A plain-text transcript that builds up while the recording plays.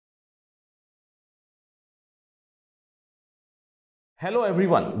Hello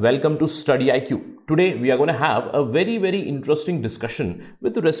everyone, welcome to StudyIQ. Today we are going to have a very interesting discussion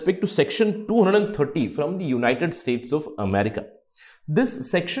with respect to section 230 from the United States of America. This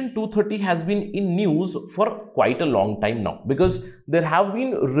section 230 has been in news for quite a long time now because there have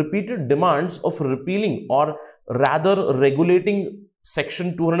been repeated demands of repealing or rather regulating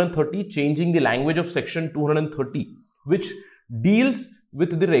section 230, changing the language of section 230, which deals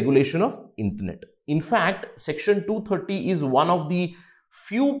with the regulation of internet. In fact, section 230 is one of the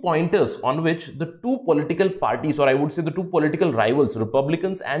few pointers on which the two political parties, or I would say the two political rivals,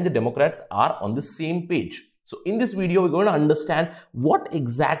 Republicans and the Democrats, are on the same page. So in this video, we're going to understand what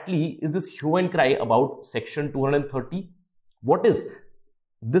exactly is this hue and cry about section 230, what is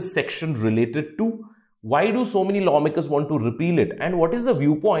this section related to, why do so many lawmakers want to repeal it, and what is the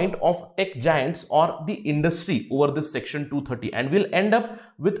viewpoint of tech giants or the industry over this section 230, and we'll end up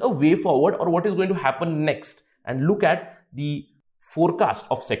with a way forward or what is going to happen next and look at the forecast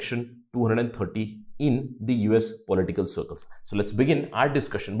of section 230 in the US political circles. So let's begin our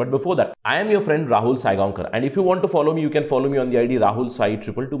discussion. But before that, I am your friend Rahul Saigaonkar, and if you want to follow me, you can follow me on the ID Rahul Sai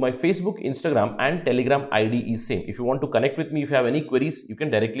 222. My Facebook, Instagram and Telegram ID is same. If you want to connect with me, if you have any queries, you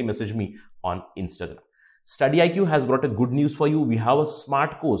can directly message me on Instagram. StudyIQ has brought a good news for you. We have a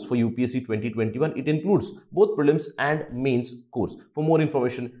smart course for UPSC 2021. It includes both prelims and mains course. For more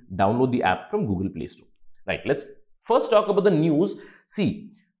information, download the app from Google Play Store. Right, let's first talk about the news.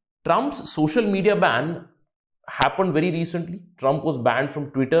 See, Trump's social media ban happened very recently. Trump was banned from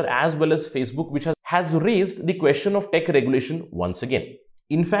Twitter as well as Facebook, which has raised the question of tech regulation once again.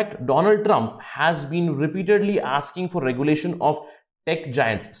 In fact, Donald Trump has been repeatedly asking for regulation of tech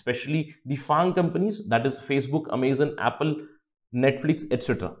giants, especially the FAANG companies, that is Facebook, Amazon, Apple, Netflix,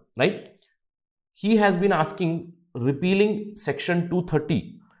 etc. Right? He has been asking repealing section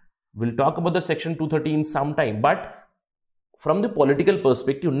 230. We'll talk about the section 230 in some time, but from the political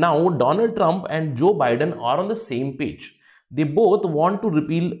perspective, now Donald Trump and Joe Biden are on the same page. They both want to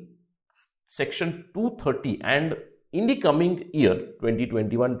repeal section 230, and in the coming year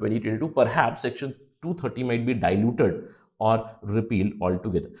 2021-2022, perhaps section 230 might be diluted or repealed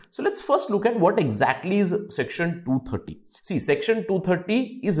altogether. So let's first look at what exactly is section 230. See, section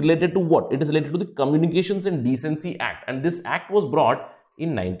 230 is related to what? It is related to the Communications and Decency Act, and this act was brought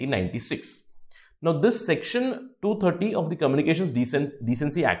in 1996. Now, this section 230 of the Communications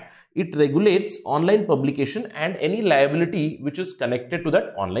Decency Act, it regulates online publication and any liability which is connected to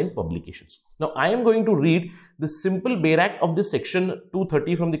that online publications. Now, I am going to read the simple bare act of this section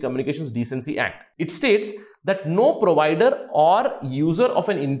 230 from the Communications Decency Act. It states that no provider or user of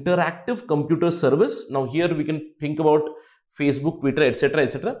an interactive computer service, now here we can think about Facebook, Twitter,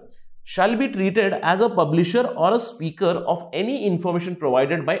 etc., shall be treated as a publisher or a speaker of any information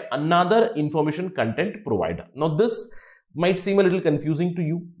provided by another information content provider. Now, this might seem a little confusing to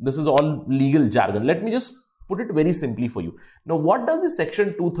you. This is all legal jargon. Let me just put it very simply for you. Now, what does the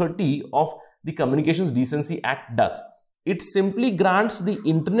section 230 of the Communications Decency Act does? It simply grants the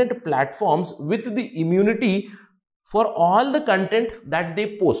internet platforms with the immunity for all the content that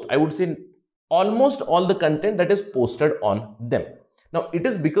they post. I would say almost all the content that is posted on them. Now, it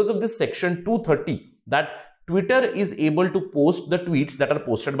is because of this section 230 that Twitter is able to post the tweets that are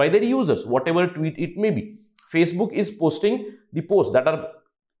posted by their users, whatever tweet it may be. Facebook is posting the posts that are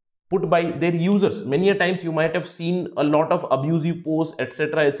put by their users. Many a times you might have seen a lot of abusive posts,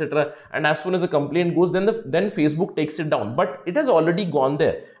 etc., and as soon as a complaint goes, then Facebook takes it down. But it has already gone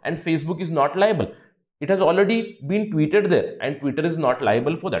there and Facebook is not liable. It has already been tweeted there and Twitter is not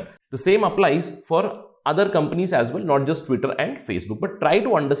liable for that. The same applies for other companies as well, not just Twitter and Facebook. But try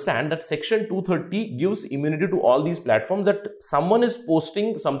to understand that section 230 gives immunity to all these platforms, that someone is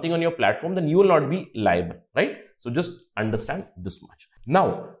posting something on your platform, then you will not be liable, right? So just understand this much.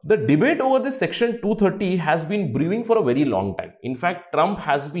 Now, the debate over this section 230 has been brewing for a very long time. In fact, Trump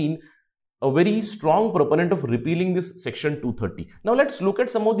has been a very strong proponent of repealing this section 230. Now, let's look at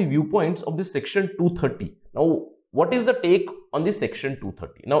some of the viewpoints of this section 230. Now, what is the take on this section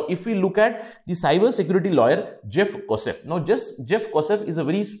 230? Now, if we look at the cyber security lawyer, Jeff Kosseff. Now, Jeff Kosseff is a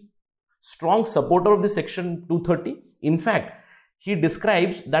very strong supporter of the section 230. In fact, he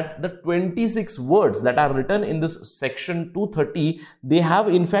describes that the 26 words that are written in this section 230, they have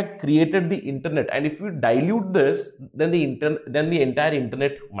in fact created the internet. And if we dilute this, then the entire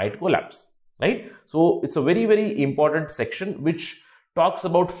internet might collapse, right? So it's a very important section which talks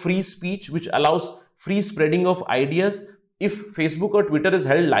about free speech, which allows free spreading of ideas. If Facebook or Twitter is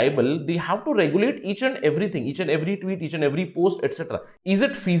held liable, they have to regulate each and everything, each and every tweet, each and every post, etc. Is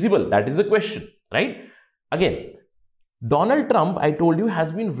it feasible? That is the question, right? Again, Donald Trump, I told you,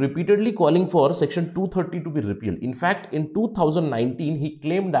 has been repeatedly calling for Section 230 to be repealed. In fact, in 2019, he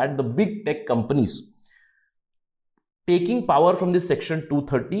claimed that the big tech companies taking power from this Section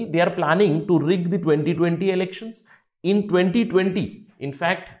 230, they are planning to rig the 2020 elections. In 2020, in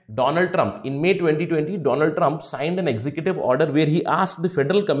fact, in May 2020, Donald Trump signed an executive order where he asked the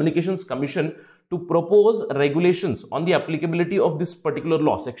Federal Communications Commission to propose regulations on the applicability of this particular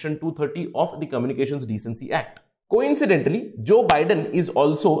law, Section 230 of the Communications Decency Act. Coincidentally, Joe Biden is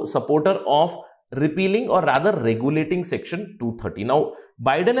also a supporter of repealing or rather regulating Section 230. Now,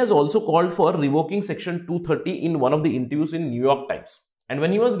 Biden has also called for revoking Section 230 in one of the interviews in New York Times. And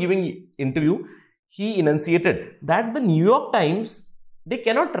when he was giving interview, he enunciated that the New York Times, they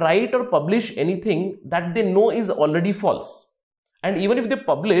cannot write or publish anything that they know is already false. And even if they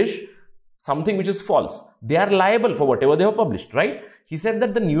publish something which is false, they are liable for whatever they have published, right? He said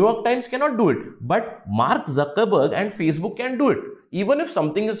that the New York Times cannot do it, but Mark Zuckerberg and Facebook can do it. Even if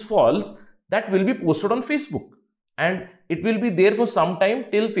something is false, that will be posted on Facebook and it will be there for some time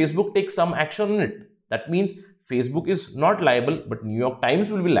till Facebook takes some action on it. That means Facebook is not liable, but New York Times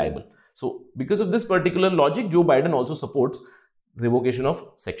will be liable. So because of this particular logic, Joe Biden also supports revocation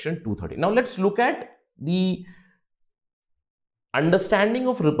of Section 230. Now let's look at the understanding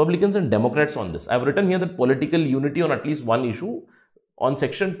of Republicans and Democrats on this. I've written here that political unity on at least one issue. On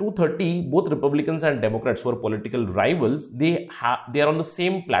Section 230, both Republicans and Democrats, who are political rivals, they are on the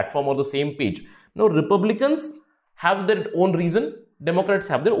same platform or the same page. Now, Republicans have their own reason, Democrats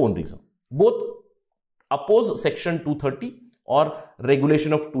have their own reason. Both oppose Section 230 or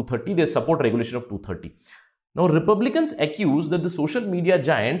regulation of 230. They support regulation of 230. Now, Republicans accuse that the social media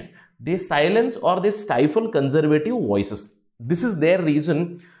giants, they silence or they stifle conservative voices. This is their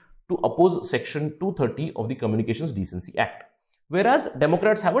reason to oppose Section 230 of the Communications Decency Act. Whereas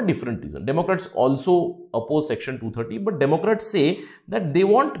Democrats have a different reason. Democrats also oppose Section 230, but Democrats say that they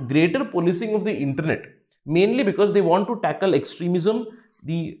want greater policing of the internet, mainly because they want to tackle extremism,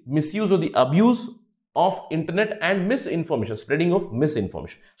 the misuse or the abuse of internet and misinformation, spreading of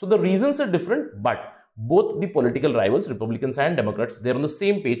misinformation. So the reasons are different, but both the political rivals, Republicans and Democrats, they're on the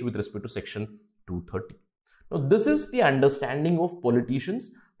same page with respect to Section 230. Now, this is the understanding of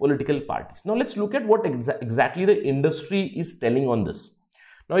politicians, political parties. Now, let's look at what exactly the industry is telling on this.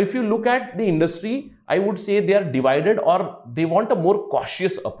 Now, if you look at the industry, I would say they are divided or they want a more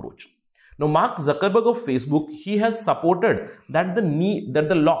cautious approach. Now, Mark Zuckerberg of Facebook, he has supported that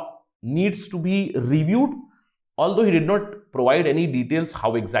the law needs to be reviewed, although he did not provide any details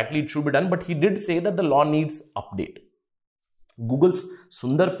how exactly it should be done, but he did say that the law needs update. Google's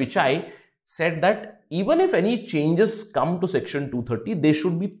Sundar Pichai said that even if any changes come to Section 230, they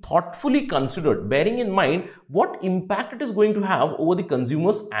should be thoughtfully considered, bearing in mind what impact it is going to have over the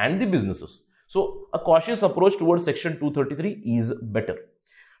consumers and the businesses. So, a cautious approach towards Section 233 is better.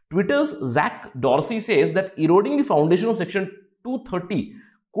 Twitter's Zach Dorsey says that eroding the foundation of Section 230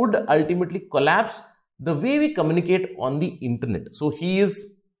 could ultimately collapse the way we communicate on the internet. So, he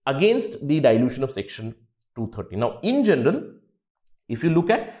is against the dilution of Section 230. Now, in general, if you look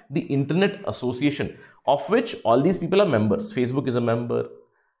at the Internet Association, of which all these people are members, Facebook is a member,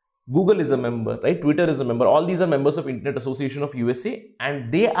 Google is a member, right? Twitter is a member. All these are members of Internet Association of USA,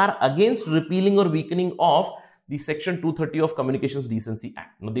 and they are against repealing or weakening of the Section 230 of Communications Decency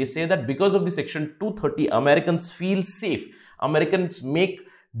Act. Now, they say that because of the Section 230, Americans feel safe. Americans make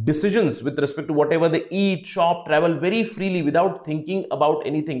decisions with respect to whatever they eat, shop, travel very freely without thinking about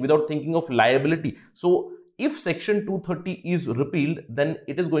anything, without thinking of liability. So, if Section 230 is repealed, then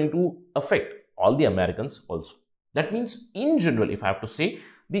it is going to affect all the Americans also. That means, in general, if I have to say,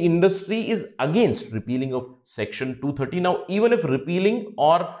 the industry is against repealing of Section 230. Now, even if repealing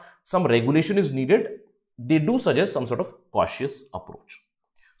or some regulation is needed, they do suggest some sort of cautious approach.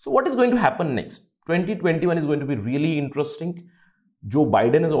 So, what is going to happen next? 2021 is going to be really interesting. Joe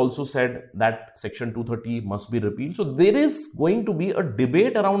Biden has also said that Section 230 must be repealed. So, there is going to be a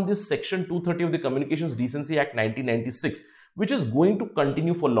debate around this Section 230 of the Communications Decency Act 1996, which is going to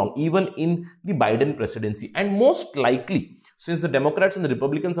continue for long, even in the Biden presidency. And most likely, since the Democrats and the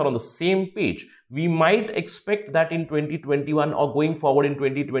Republicans are on the same page, we might expect that in 2021 or going forward in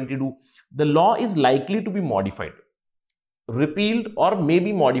 2022, the law is likely to be modified, repealed or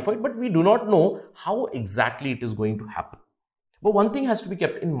maybe modified, but we do not know how exactly it is going to happen. But one thing has to be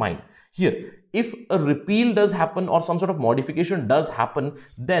kept in mind here. If a repeal does happen or some sort of modification does happen,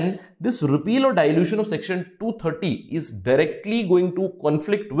 then this repeal or dilution of Section 230 is directly going to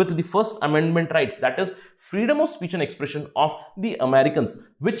conflict with the First Amendment rights, that is freedom of speech and expression of the Americans,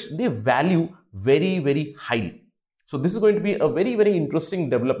 which they value very, very highly. So this is going to be a very, very interesting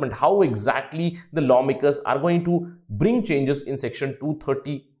development, how exactly the lawmakers are going to bring changes in section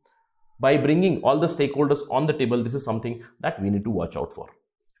 230 by bringing all the stakeholders on the table. This is something that we need to watch out for.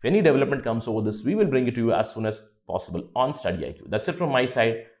 If any development comes over this, we will bring it to you as soon as possible on StudyIQ. That's it from my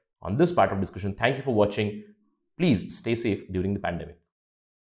side on this part of discussion. Thank you for watching. Please stay safe during the pandemic.